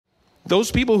those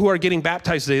people who are getting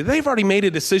baptized today, they've already made a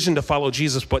decision to follow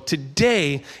Jesus, but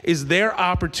today is their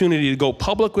opportunity to go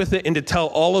public with it and to tell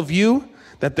all of you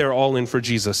that they're all in for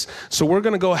Jesus. So we're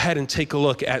going to go ahead and take a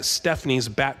look at Stephanie's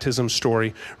baptism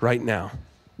story right now.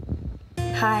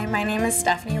 Hi, my name is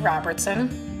Stephanie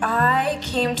Robertson. I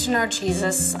came to know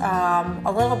Jesus a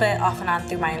little bit off and on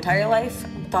through my entire life,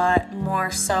 but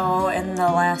more so in the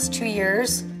last 2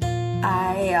 years.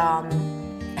 I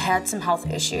had some health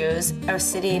issues. I was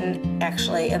sitting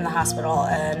actually in the hospital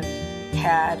and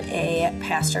had a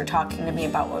pastor talking to me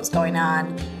about what was going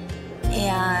on.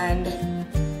 And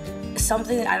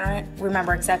something, I don't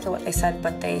remember exactly what they said,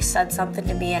 but they said something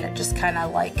to me and it just kind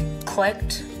of like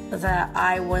clicked that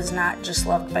I was not just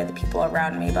loved by the people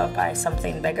around me, but by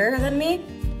something bigger than me.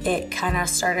 It kind of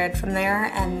started from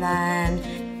there, and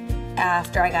then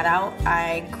after I got out,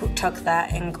 I took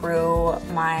that and grew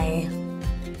my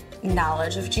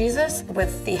knowledge of Jesus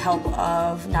with the help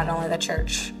of not only the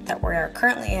church that we're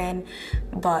currently in,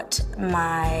 but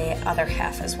my other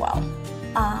half as well.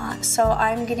 So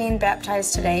I'm getting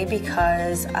baptized today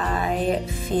because I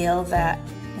feel that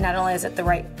not only is it the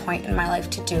right point in my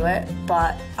life to do it,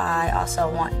 but I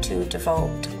also want to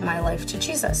devote my life to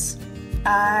Jesus.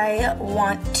 I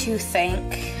want to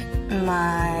thank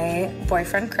my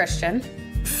boyfriend, Christian,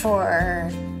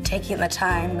 for taking the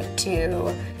time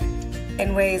to,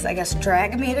 in ways, I guess,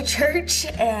 drag me to church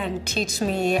and teach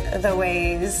me the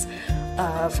ways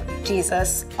of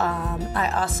Jesus.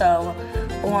 I also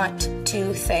want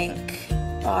to thank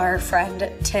our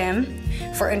friend Tim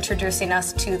for introducing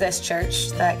us to this church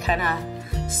that kind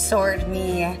of soared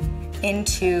me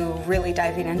into really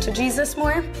diving into Jesus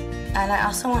more. And I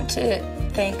also want to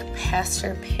thank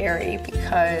Pastor Perry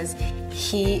because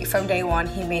from day one,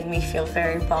 he made me feel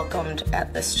very welcomed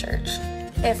at this church.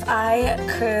 If I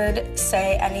could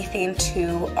say anything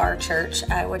to our church,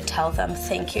 I would tell them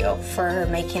thank you for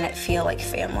making it feel like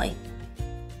family.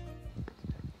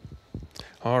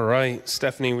 All right,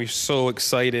 Stephanie, we're so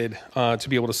excited to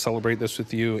be able to celebrate this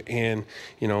with you. And,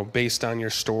 based on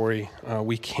your story,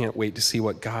 we can't wait to see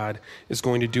what God is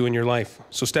going to do in your life.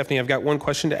 So, Stephanie, I've got one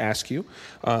question to ask you.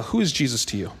 Who is Jesus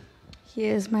to you? He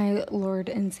is my Lord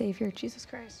and Savior, Jesus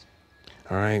Christ.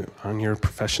 All right, on your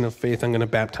profession of faith, I'm going to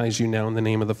baptize you now in the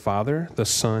name of the Father, the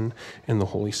Son, and the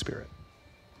Holy Spirit.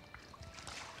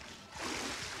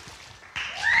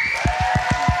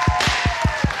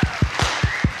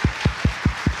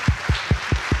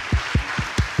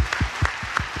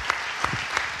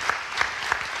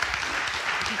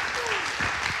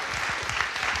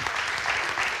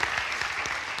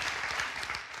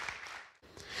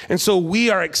 And so we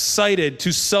are excited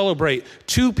to celebrate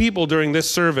two people during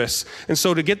this service. And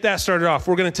so to get that started off,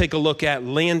 we're going to take a look at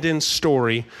Landon's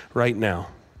story right now.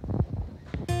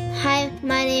 Hi,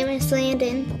 my name is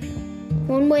Landon.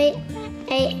 One way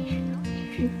I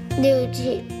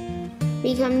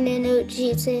become to know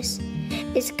Jesus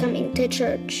is coming to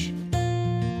church.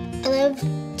 I love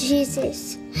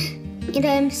Jesus, and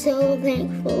I'm so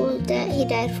thankful that he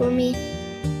died for me.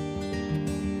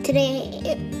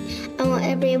 Today, I want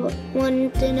everyone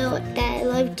to know that I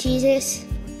love Jesus.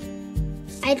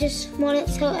 I just want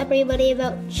to tell everybody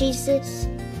about Jesus.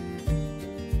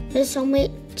 There's so much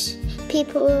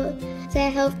people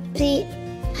that help me.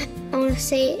 I want to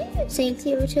say thank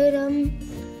you to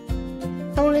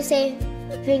them. I want to say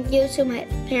thank you to my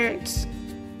parents.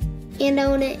 And I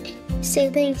want to say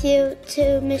thank you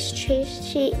to Miss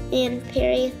Tracy and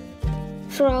Perry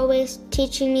for always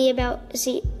teaching me about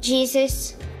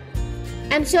Jesus.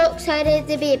 I'm so excited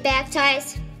to be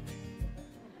baptized.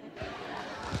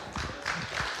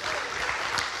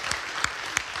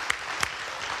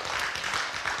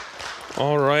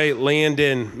 All right,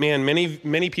 Landon. Man,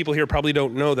 many people here probably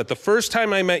don't know that the first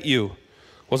time I met you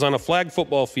was on a flag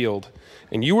football field,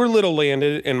 and you were little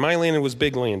Landon, and my Landon was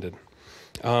big Landon.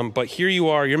 But here you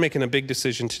are. You're making a big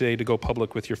decision today to go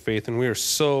public with your faith, and we are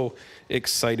so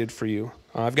excited for you.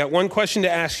 I've got one question to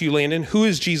ask you, Landon. Who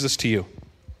is Jesus to you?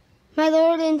 My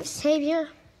Lord and Savior.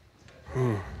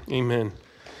 Amen.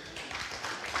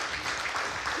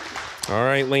 All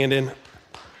right, Landon.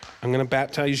 I'm going to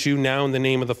baptize you now in the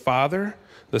name of the Father,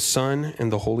 the Son, and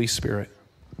the Holy Spirit.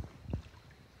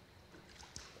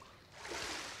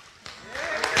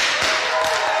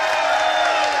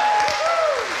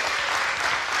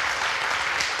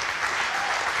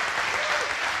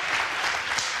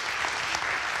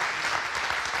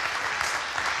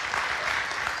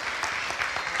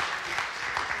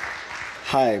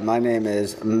 Hi, my name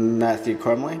is Matthew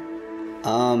Crumley.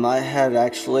 I had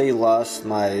actually lost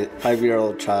my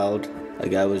 5-year-old child. A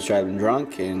guy was driving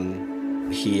drunk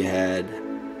and he had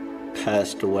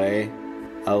passed away.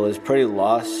 I was pretty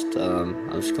lost.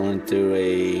 I was going through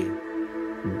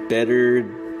a bitter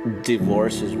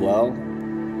divorce as well,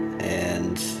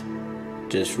 and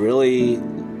just really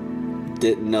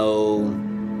didn't know,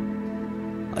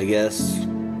 I guess,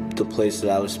 the place that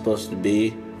I was supposed to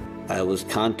be. I was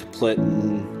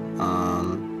contemplating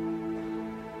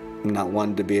not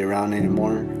wanting to be around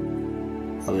anymore.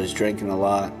 I was drinking a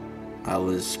lot. I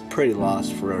was pretty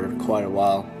lost for quite a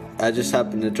while. I just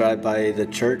happened to drive by the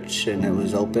church and it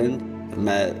was open. I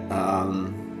met,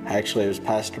 actually it was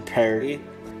Pastor Perry,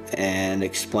 and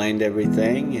explained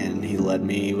everything, and he led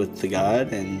me with the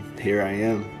God, and here I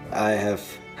am. I have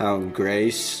found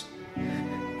grace,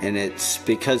 and it's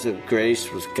because of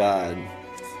grace with God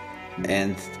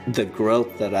and the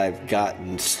growth that I've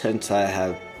gotten since I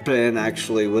have been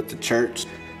actually with the church.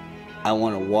 I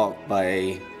want to walk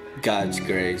by God's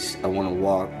grace. I want to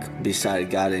walk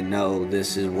beside God and know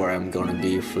this is where I'm going to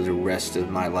be for the rest of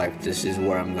my life. This is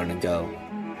where I'm going to go.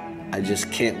 I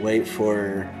just can't wait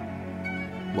for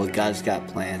what God's got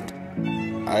planned.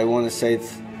 I want to say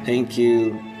thank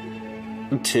you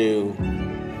to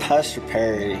Pastor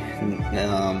Perry.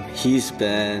 He's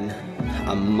been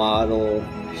a model.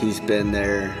 He's been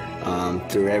there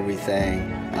through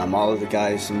everything. All of the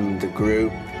guys in the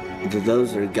group,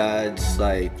 those are God's,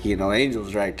 like, you know,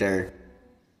 angels right there.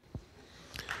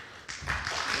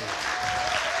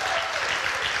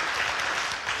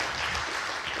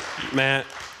 Matt,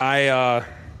 I've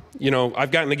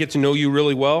gotten to get to know you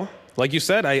really well. Like you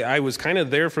said, I was kind of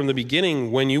there from the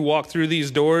beginning when you walked through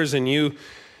these doors, and you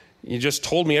just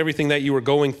told me everything that you were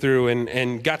going through,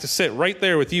 and got to sit right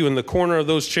there with you in the corner of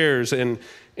those chairs, and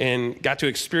got to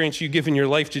experience you giving your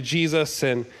life to Jesus.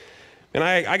 And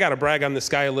I got to brag on this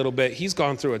guy a little bit. He's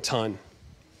gone through a ton.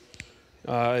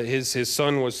 His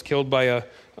son was killed by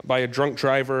a drunk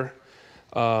driver,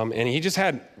 and he just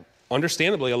had,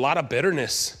 understandably, a lot of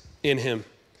bitterness in him.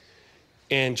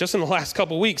 And just in the last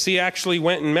couple weeks, he actually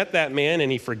went and met that man, and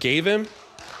he forgave him.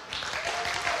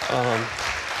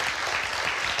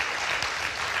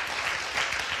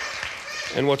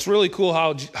 And what's really cool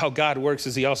how God works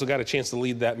is he also got a chance to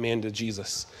lead that man to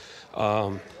Jesus.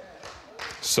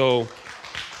 So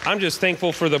I'm just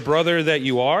thankful for the brother that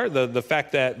you are, the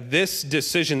fact that this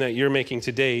decision that you're making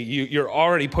today, you're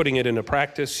already putting it into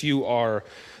practice. You are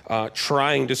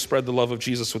trying to spread the love of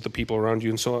Jesus with the people around you.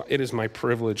 And so it is my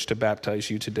privilege to baptize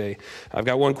you today. I've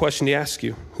got one question to ask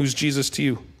you. Who's Jesus to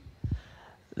you?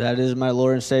 That is my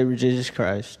Lord and Savior, Jesus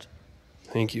Christ.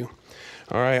 Thank you.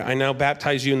 All right, I now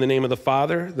baptize you in the name of the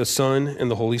Father, the Son, and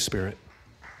the Holy Spirit.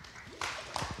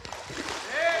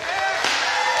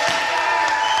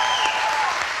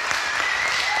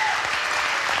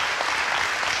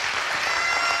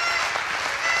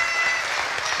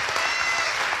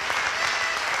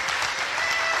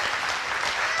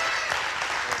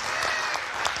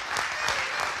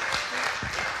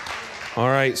 All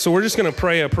right, so we're just going to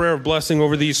pray a prayer of blessing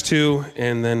over these two,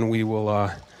 and then we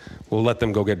will we'll let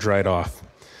them go get dried off.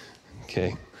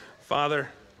 Okay. Father,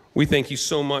 we thank you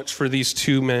so much for these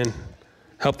two men.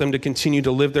 Help them to continue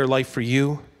to live their life for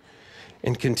you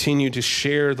and continue to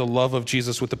share the love of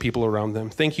Jesus with the people around them.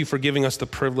 Thank you for giving us the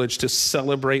privilege to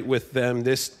celebrate with them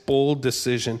this bold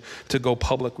decision to go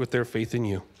public with their faith in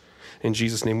you. In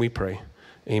Jesus' name we pray.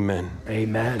 Amen.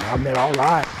 Amen. Amen. All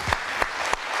right.